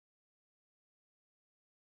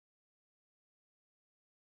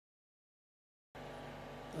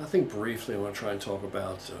I think briefly I want to try and talk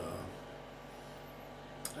about,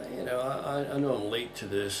 I know I'm late to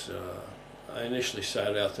this. I initially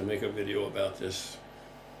set out to make a video about this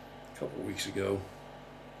a couple of weeks ago,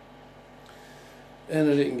 and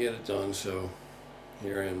I didn't get it done, so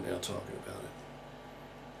here I am now talking about it.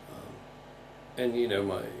 And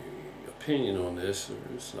my opinion on this, or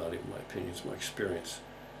it's not even my opinion, it's my experience,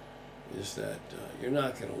 is that you're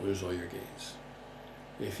not going to lose all your gains.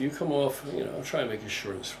 If you come off, I'll try and make it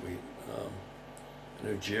short and sweet. I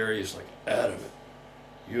know Jerry is like adamant,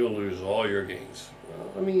 you'll lose all your gains.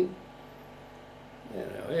 Well,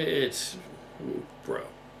 bro,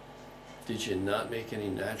 did you not make any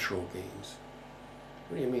natural gains?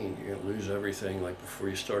 What do you mean you're going to lose everything like before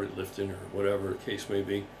you started lifting or whatever the case may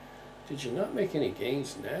be? Did you not make any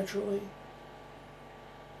gains naturally?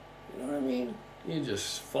 You know what I mean? You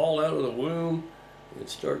just fall out of the womb and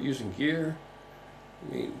start using gear.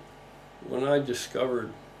 When I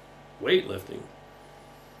discovered weightlifting,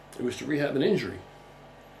 it was to rehab an injury,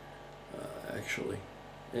 actually.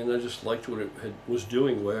 And I just liked what it was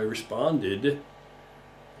doing, the way I responded.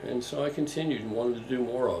 And so I continued and wanted to do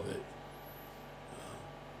more of it.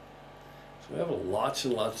 So I have lots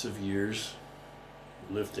and lots of years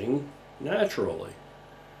lifting naturally.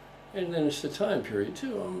 And then it's the time period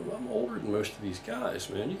too. I'm older than most of these guys,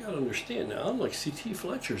 man. You got to understand now, I'm like C.T.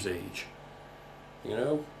 Fletcher's age.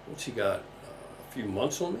 What's he got? A few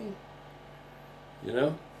months on me?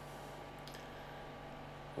 And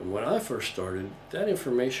when I first started, that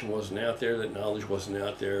information wasn't out there, that knowledge wasn't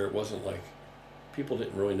out there. It wasn't like, people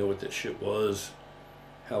didn't really know what that shit was.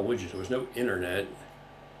 How would you? There was no internet.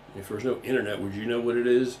 If there was no internet, would you know what it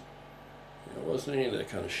is? It wasn't any of that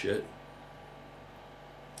kind of shit.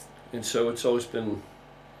 And so it's always been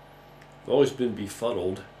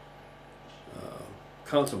befuddled,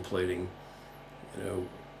 contemplating,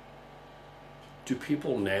 do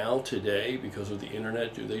people now, today, because of the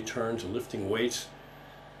internet, do they turn to lifting weights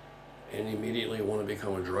and immediately want to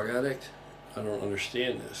become a drug addict? I don't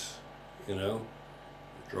understand this,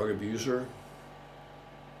 drug abuser.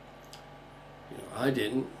 I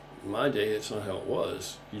didn't. In my day, it's not how it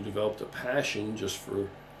was. You developed a passion just for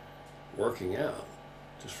working out,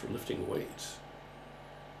 just for lifting weights,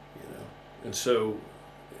 and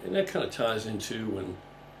that kind of ties into when,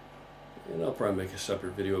 and I'll probably make a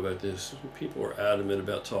separate video about this, people are adamant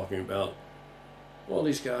about talking about, well,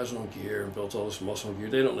 these guys on gear and built all this muscle gear,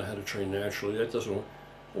 they don't know how to train naturally. That doesn't work.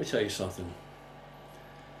 Let me tell you something.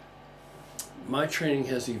 My training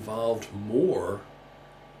has evolved more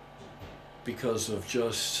because of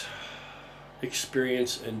just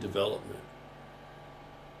experience and development.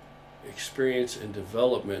 Experience and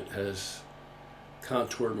development has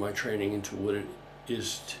contoured my training into what it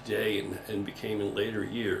is today and became in later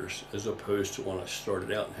years, as opposed to when I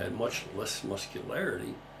started out and had much less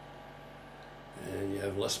muscularity. And you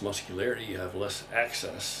have less muscularity, you have less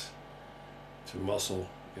access to muscle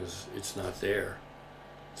because it's not there.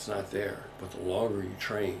 It's not there. But the longer you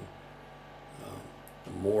train,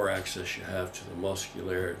 the more access you have to the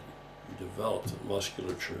muscularity you develop, the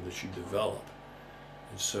musculature that you develop.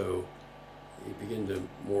 And so you begin to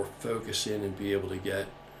more focus in and be able to get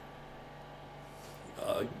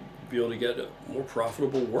more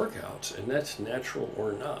profitable workouts, and that's natural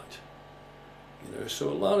or not. So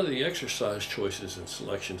a lot of the exercise choices and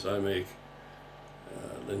selections I make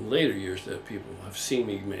in later years that people have seen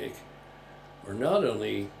me make are not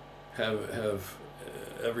only have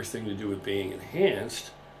everything to do with being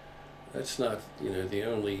enhanced. That's not the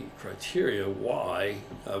only criteria why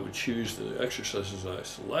I would choose the exercises I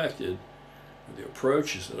selected, or the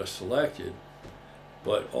approaches that I selected,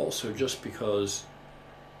 but also just because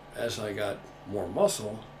as I got more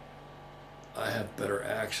muscle, I have better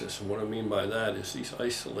access. And what I mean by that is these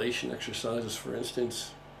isolation exercises, for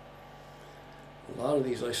instance. A lot of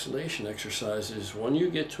these isolation exercises, when you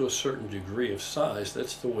get to a certain degree of size,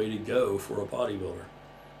 that's the way to go for a bodybuilder.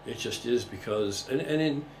 It just is, because, and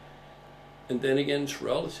then again, it's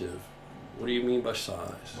relative. What do you mean by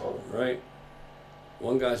size, right?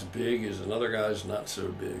 One guy's big is another guy's not so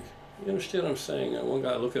big. You understand what I'm saying? One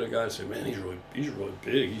guy look at a guy and say, man, he's really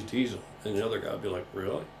big, he's diesel. And the other guy would be like,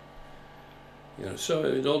 really? So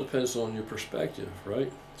it all depends on your perspective,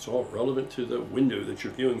 right? It's all relevant to the window that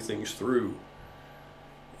you're viewing things through.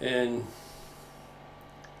 And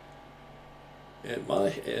at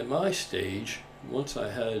my stage, once I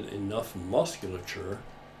had enough musculature,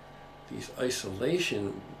 these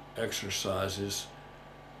isolation exercises,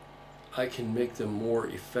 I can make them more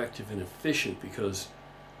effective and efficient because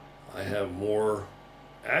I have more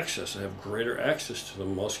access. I have greater access to the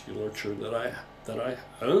musculature that I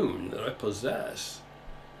own, that I possess.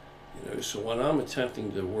 So when I'm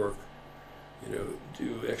attempting to work,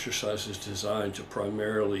 do exercises designed to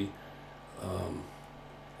primarily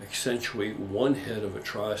accentuate one head of a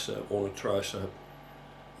tricep on a tricep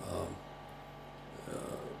um,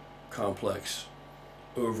 complex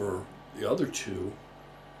over the other two,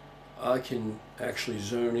 I can actually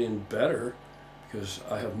zone in better because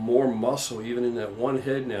I have more muscle even in that one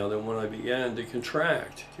head now than when I began to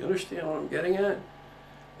contract. Do you understand what I'm getting at?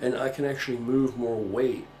 And I can actually move more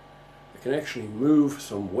weight. I can actually move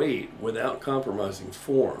some weight without compromising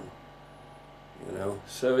form.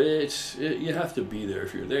 So you have to be there.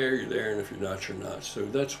 If you're there, you're there, and if you're not, you're not. So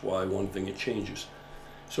that's why one thing, it changes.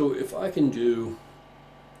 So if I can do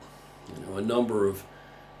a number of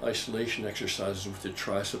isolation exercises with the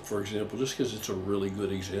tricep, for example, just because it's a really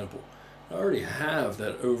good example, I already have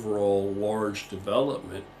that overall large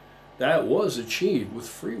development that was achieved with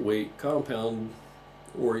free weight compound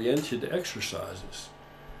oriented exercises.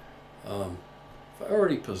 If I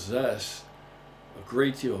already possess a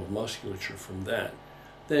great deal of musculature from that,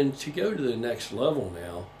 then to go to the next level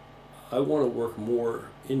now, I want to work more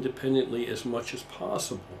independently as much as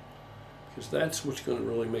possible, because that's what's going to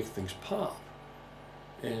really make things pop.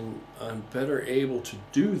 And I'm better able to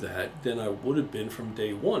do that than I would have been from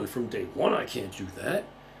day one. From day one, I can't do that.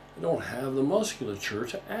 I don't have the musculature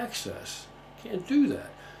to access. Can't do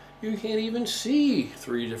that. You can't even see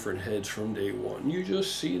 3 different heads from day one. You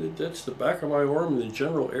just see that that's the back of my arm and the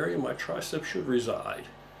general area my tricep should reside.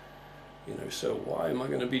 So why am I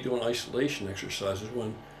going to be doing isolation exercises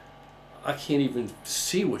when I can't even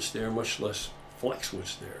see what's there, much less flex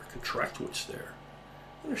what's there, contract what's there?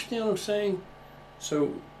 Understand what I'm saying?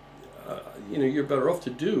 So, you're better off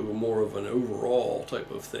to do more of an overall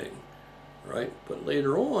type of thing, right? But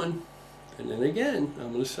later on, and then again,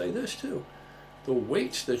 I'm going to say this too, the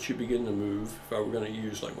weights that you begin to move, if I were going to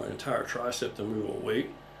use like my entire tricep to move a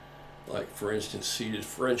weight, like for instance seated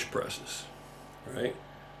French presses, right?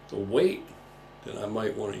 The weight that I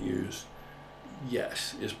might want to use,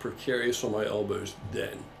 yes, is precarious on my elbows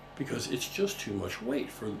then, because it's just too much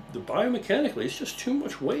weight. For the biomechanically, it's just too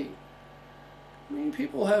much weight. I mean,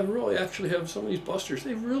 people actually have some of these busters,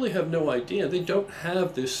 they really have no idea. They don't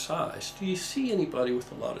have this size. Do you see anybody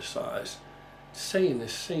with a lot of size saying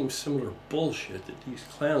this same similar bullshit that these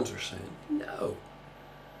clowns are saying? No.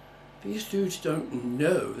 These dudes don't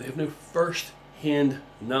know. They have no first-hand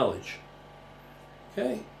knowledge.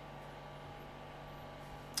 Okay?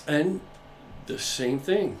 And the same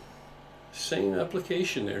thing. Same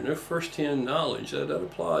application there. No first-hand knowledge. That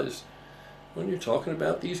applies when you're talking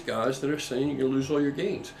about these guys that are saying you're going to lose all your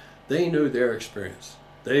gains. They know their experience.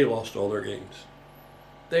 They lost all their gains.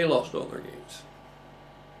 They lost all their gains.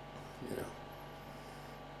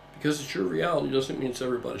 Because it's your reality doesn't mean it's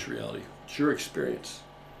everybody's reality. It's your experience.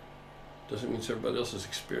 Doesn't mean it's everybody else's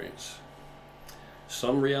experience.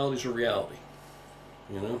 Some realities are reality.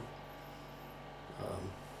 If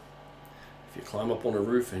you climb up on a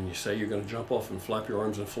roof and you say you're going to jump off and flap your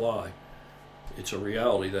arms and fly, it's a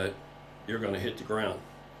reality that you're going to hit the ground.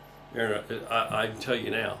 I can tell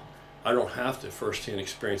you now, I don't have to first-hand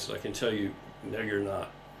experience it. I can tell you, no, you're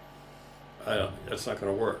not. That's not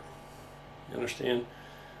going to work. You understand?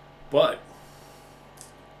 But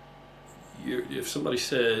if somebody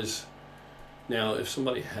says, now if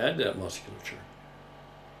somebody had that musculature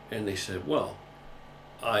and they said, well,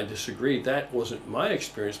 I disagree, that wasn't my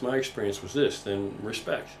experience was this, then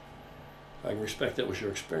respect. I can respect that was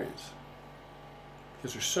your experience.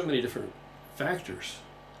 Because there's so many different factors.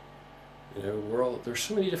 There's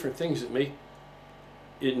so many different things that make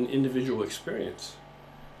it an individual experience.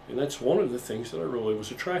 And that's one of the things that I really was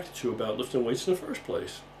attracted to about lifting weights in the first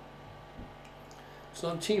place. It's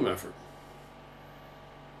not a team effort.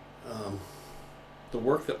 The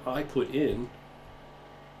work that I put in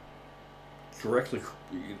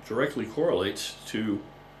directly correlates to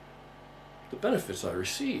the benefits I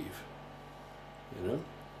receive.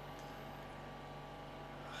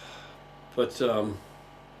 But the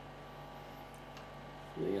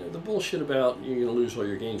bullshit about you're going to lose all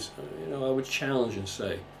your gains, I would challenge and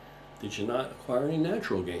say, did you not acquire any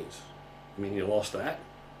natural gains? I mean, you lost that?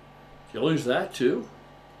 Did you lose that too?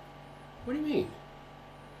 What do you mean?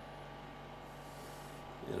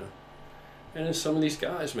 And then some of these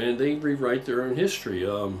guys, man, they rewrite their own history.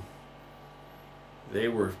 They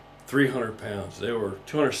were 300 pounds. They were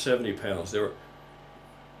 270 pounds. They were...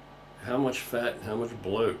 How much fat and how much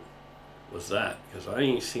bloat was that? Because I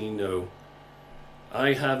ain't seen no...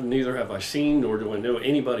 neither have I seen, nor do I know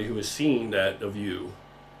anybody who has seen that of you.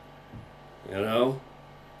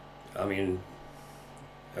 I mean,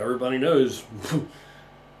 everybody knows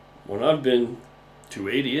when I've been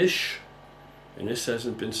 280-ish, and this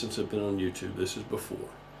hasn't been since I've been on YouTube, this is before,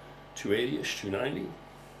 280-ish, 290.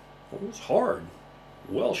 Well, it's hard,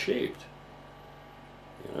 well shaped,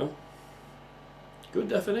 you know. Good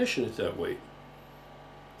definition at that weight.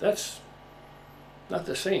 That's not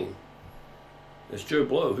the same as Joe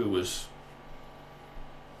Blow, who was,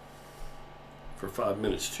 for 5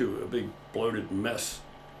 minutes too, a big bloated mess,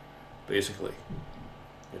 basically,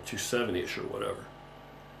 at 270-ish or whatever.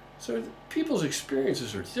 So people's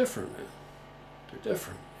experiences are different, man. They're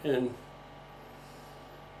different. And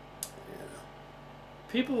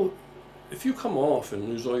people, if you come off and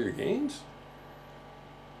lose all your gains,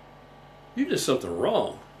 you did something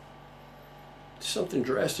wrong. Something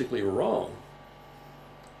drastically wrong.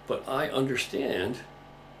 But I understand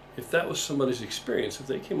if that was somebody's experience, if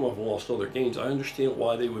they came off and lost all their gains, I understand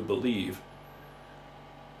why they would believe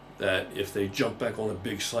that if they jump back on a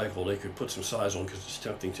big cycle, they could put some size on because it's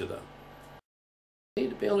tempting to them. They need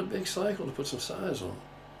to be on a big cycle to put some size on.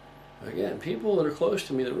 Again, people that are close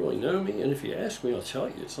to me that really know me, and if you ask me, I'll tell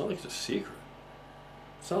you. It's not like it's a secret.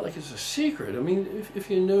 It's not like it's a secret. I mean, if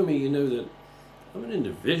you know me, you know that I'm an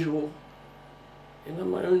individual, and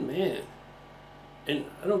I'm my own man. And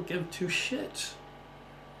I don't give two shits,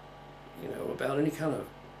 you know, about any kind of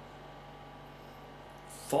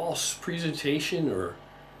false presentation or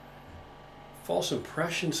false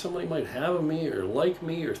impression somebody might have of me or like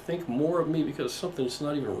me or think more of me because something that's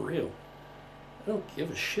not even real. I don't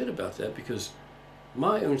give a shit about that because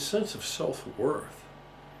my own sense of self-worth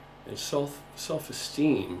and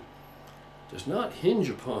self-esteem does not hinge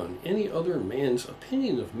upon any other man's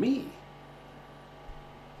opinion of me.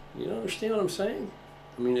 You understand what I'm saying?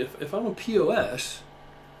 I mean, if I'm a POS,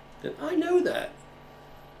 then I know that.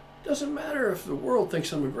 Doesn't matter if the world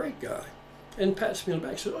thinks I'm a great guy and pats me on the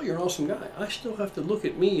back and says, oh, you're an awesome guy. I still have to look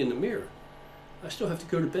at me in the mirror. I still have to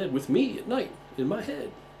go to bed with me at night in my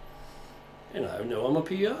head. And I know I'm a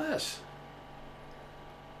POS.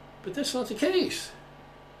 But that's not the case.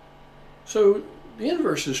 So the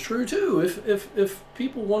inverse is true too. If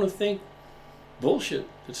people want to think bullshit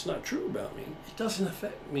that's not true about me, it doesn't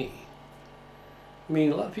affect me. I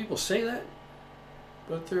mean, a lot of people say that,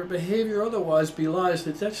 but their behavior otherwise belies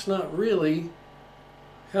that that's not really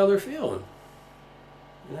how they're feeling.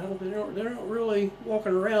 You know, they're not really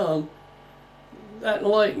walking around that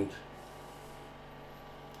enlightened.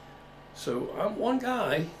 So I'm one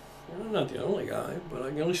guy, and I'm not the only guy, but I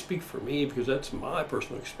can only speak for me because that's my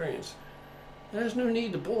personal experience. There's no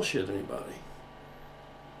need to bullshit anybody.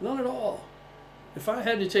 None at all. If I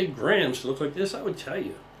had to take grams to look like this, I would tell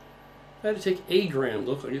you. If I had to take a gram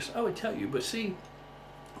to look like this, I would tell you. But see,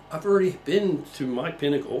 I've already been to my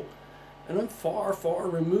pinnacle, and I'm far, far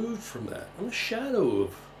removed from that. I'm a shadow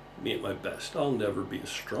of me at my best. I'll never be as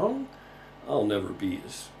strong. I'll never be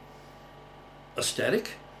as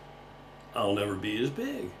aesthetic. I'll never be as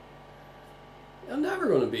big. I'm never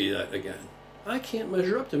going to be that again. I can't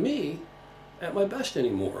measure up to me at my best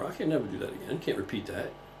anymore. I can never do that again. Can't repeat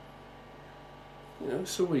that. You know,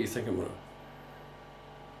 so what do you think I'm going to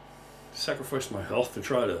sacrifice my health to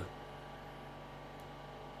try to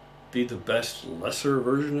be the best lesser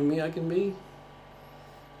version of me I can be?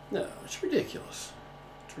 No, it's ridiculous.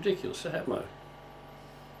 It's ridiculous. I had my,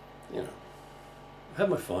 I had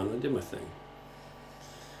my fun. I did my thing.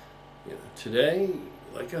 You know, today,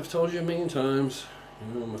 like I've told you a million times,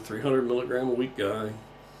 I'm a 300 milligram a week guy,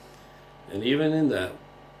 and even in that,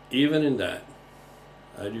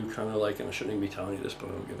 I do kind of like, and I shouldn't even be telling you this, but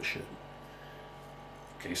I don't give a shit.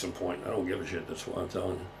 Case in point, I don't give a shit. That's why I'm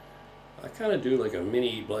telling you. I kind of do like a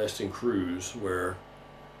mini blasting cruise where,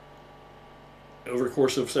 over the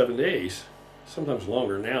course of 7 days, sometimes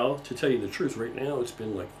longer now, to tell you the truth, right now it's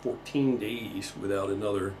been like 14 days without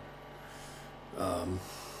another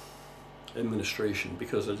administration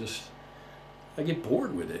because I get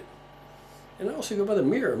bored with it. And I also go by the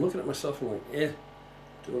mirror, I'm looking at myself and I'm like,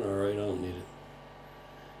 doing all right, I don't need it.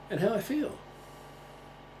 And how I feel.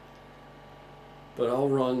 But I'll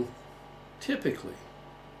run typically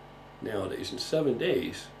nowadays in 7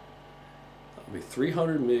 days, I'll be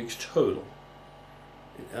 300 MIGs total.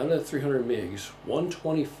 And out of that 300 MIGs,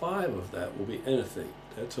 125 of that will be enethate.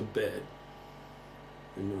 That's a bed.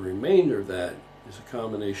 And the remainder of that is a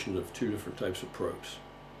combination of 2 different types of probes.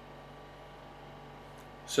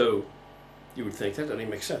 So you would think that doesn't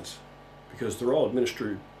even make sense because they're all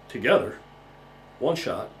administered together, one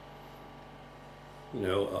shot,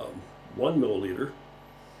 1 milliliter,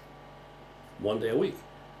 1 day a week.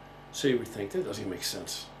 So you would think that doesn't even make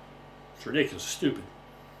sense. It's ridiculous, it's stupid.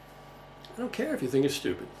 I don't care if you think it's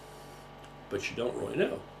stupid, but you don't really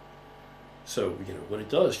know. So, what it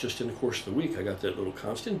does, just in the course of the week, I got that little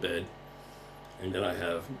constant bed, and then I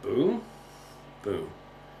have, boom, boom,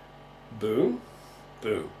 boom,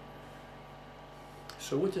 boom.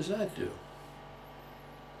 So what does that do?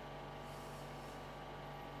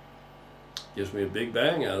 Gives me a big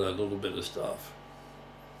bang out of that little bit of stuff.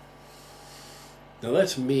 Now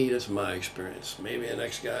that's me, that's my experience. Maybe the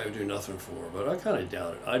next guy would do nothing for, but I kind of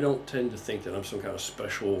doubt it. I don't tend to think that I'm some kind of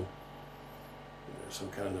special, some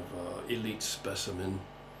kind of elite specimen.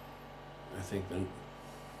 I think that,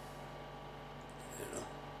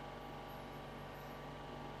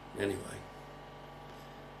 anyway.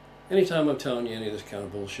 Anytime I'm telling you any of this kind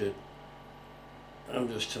of bullshit, I'm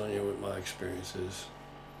just telling you what my experience is.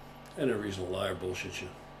 And no reason to lie or bullshit you.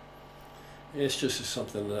 It's just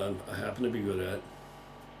something that I happen to be good at.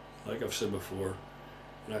 Like I've said before,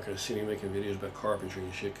 you're not going to see me making videos about carpentry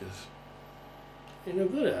and shit because I'm no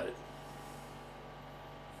good at it.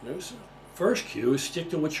 So first cue is stick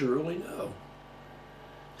to what you really know.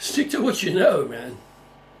 Stick to what you know, man.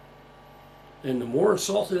 And the more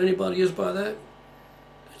insulted anybody is by that,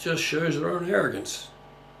 it just shows their own arrogance.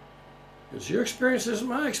 Because your experience isn't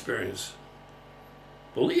my experience.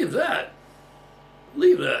 Believe that.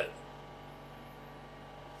 Believe that.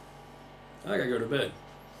 I gotta go to bed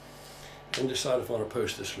and decide if I want to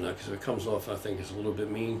post this or not, because if it comes off I think it's a little bit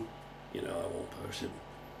mean, I won't post it.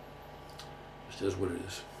 Just is what it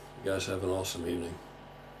is. You guys have an awesome evening.